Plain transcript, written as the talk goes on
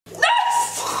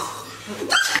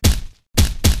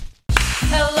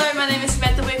Hello, my name is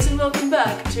Samantha Wicks and welcome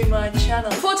back to my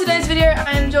channel. For today's video,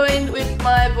 I am joined with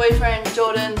my boyfriend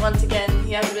Jordan once again.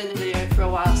 He hasn't been in the video for a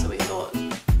while, so we thought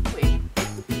we'd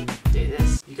do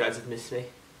this. You guys have missed me.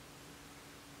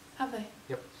 Have they?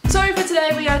 Yep. So for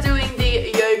today we are doing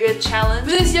the yoga challenge.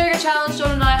 For this yoga challenge,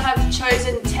 Jordan and I have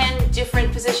chosen 10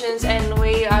 different positions and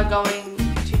we are going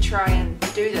to try and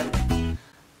do them.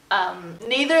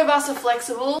 Neither of us are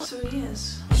flexible, so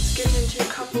yes, let's get into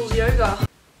couples yoga.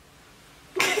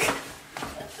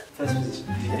 First position.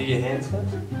 Do you do your hands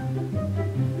first?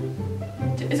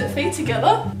 Is it feet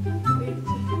together?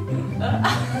 No,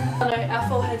 our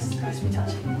foreheads are supposed to be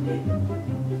touching.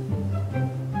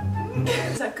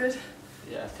 Is that good?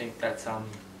 Yeah, I think that's 3/4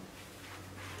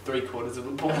 of a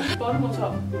ball. Bottom or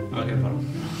top? Okay, bottom.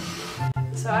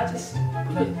 So I just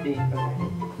Put your feet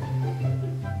overhead.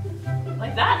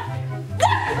 like that.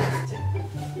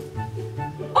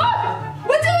 Oh!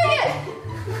 We're doing it!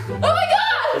 Oh my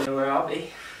god! So where are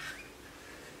we?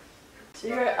 So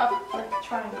you go up like a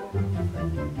triangle.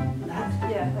 That?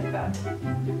 Yeah, like that.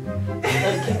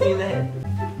 Don't kick me in the head.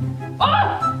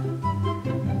 Oh!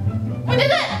 We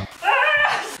did it!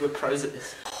 Ah! We're pros at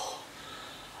this.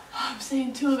 I'm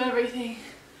seeing 2 of everything.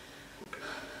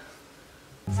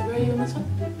 So where are you on this one?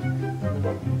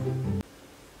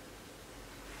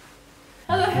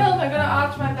 How the hell am I gonna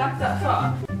arch my back that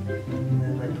far? And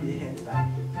then like put your hands back.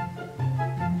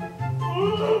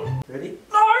 Ready?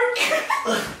 No!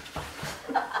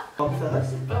 Bump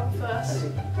first. Bump first.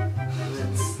 And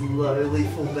then slowly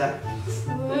fall back.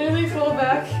 Slowly fall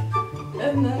back.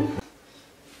 And then...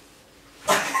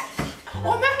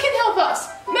 Oh, Matt can help us!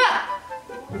 Matt!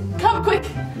 Come quick!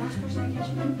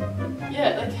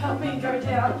 Yeah, like help me go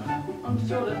down onto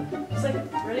Jordan. Just like,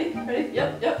 ready? Ready?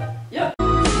 Yep, yep, yep.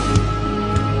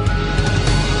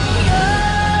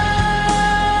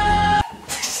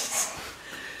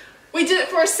 We did it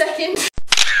for a second.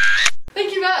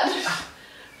 Thank you, Matt.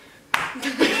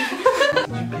 Did you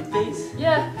beat these?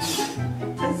 Yeah.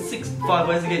 That's 5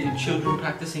 ways to get your children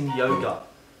practicing yoga.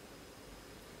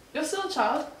 You're still a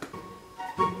child.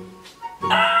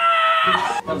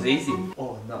 That was easy.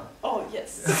 Oh no. Oh,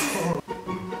 yes.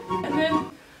 And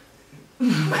then...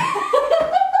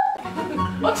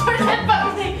 Oh, don't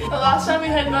headbutt me! The last time we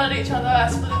headbutted each other, I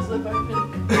split his lip open.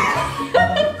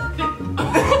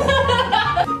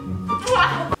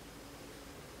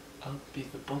 I'll be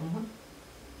the bottom one.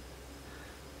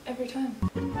 Every time.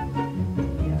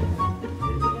 Yeah.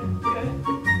 Go.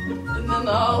 And then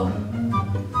I'll...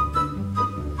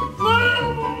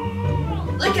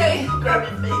 Okay, grab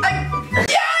your feet.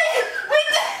 Yay! We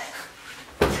did!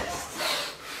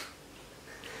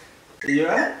 Are you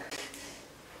alright?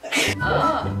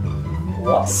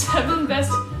 What? 7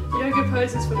 best yoga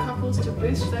poses for couples to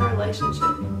boost their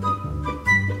relationship.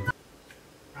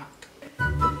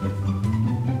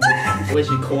 Where's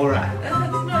your core at?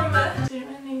 That's not bad. Too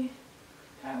many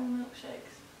caramel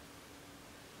milkshakes.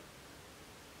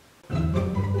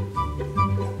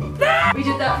 We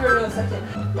did that for a second.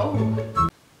 Oh.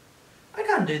 I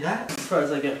can't do that. As far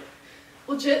as I go.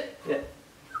 Legit? Yeah.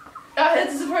 Our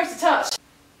heads are supposed to touch.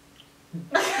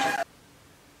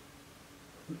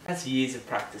 That's years of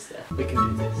practice there. We can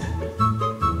do this.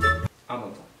 I'm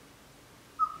on top.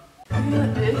 I'm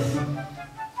like this.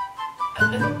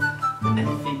 And then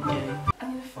Feet go. I'm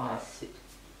gonna fart. Sit.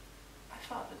 I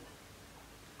farted.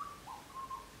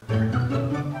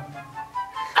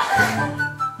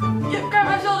 Yep, grab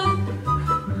my shoulders.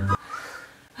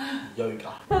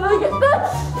 Yoga. And I get that.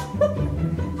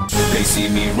 They see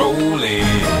me rolling,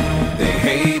 they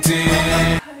hate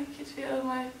it. I could feel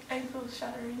my ankles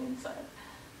shattering inside.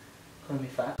 Call me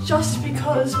fat. Just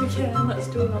because we can, let's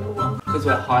do another one. Because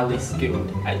we're highly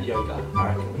skilled at yoga, I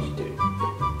reckon we should do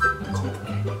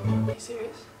complicated. Are you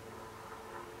serious?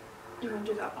 You want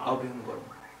to do that I'll one? be on the bottom.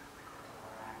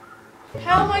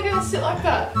 How am I going to sit like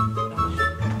that?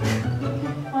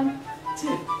 1, 2.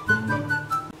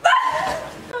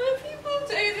 How do people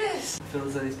do this? It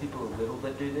feels like these people are little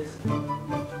that do this.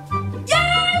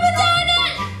 Yeah, we're doing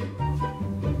it!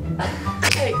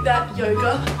 Take that,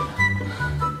 yoga.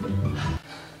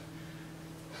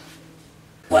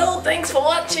 Well, thanks for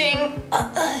watching.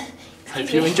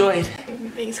 Hope you enjoyed.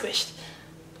 Being squished.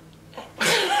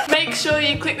 Make sure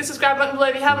you click the subscribe button below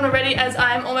if you haven't already, as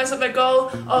I am almost at my goal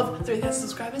of 3,000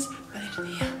 subscribers by the end of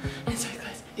the year. And it's so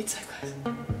close, it's so close,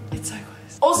 it's so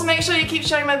close. Also make sure you keep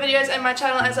showing my videos and my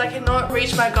channel, as I cannot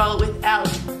reach my goal without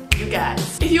you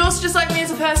guys. If you also just like me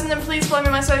as a person, then please follow me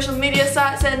on my social media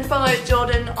sites and follow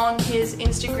Jordan on his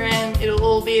Instagram. It'll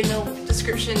all be in the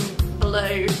description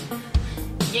below.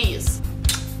 Yes.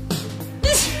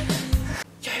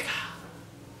 Yoga.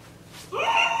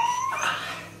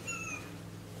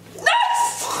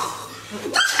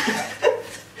 it.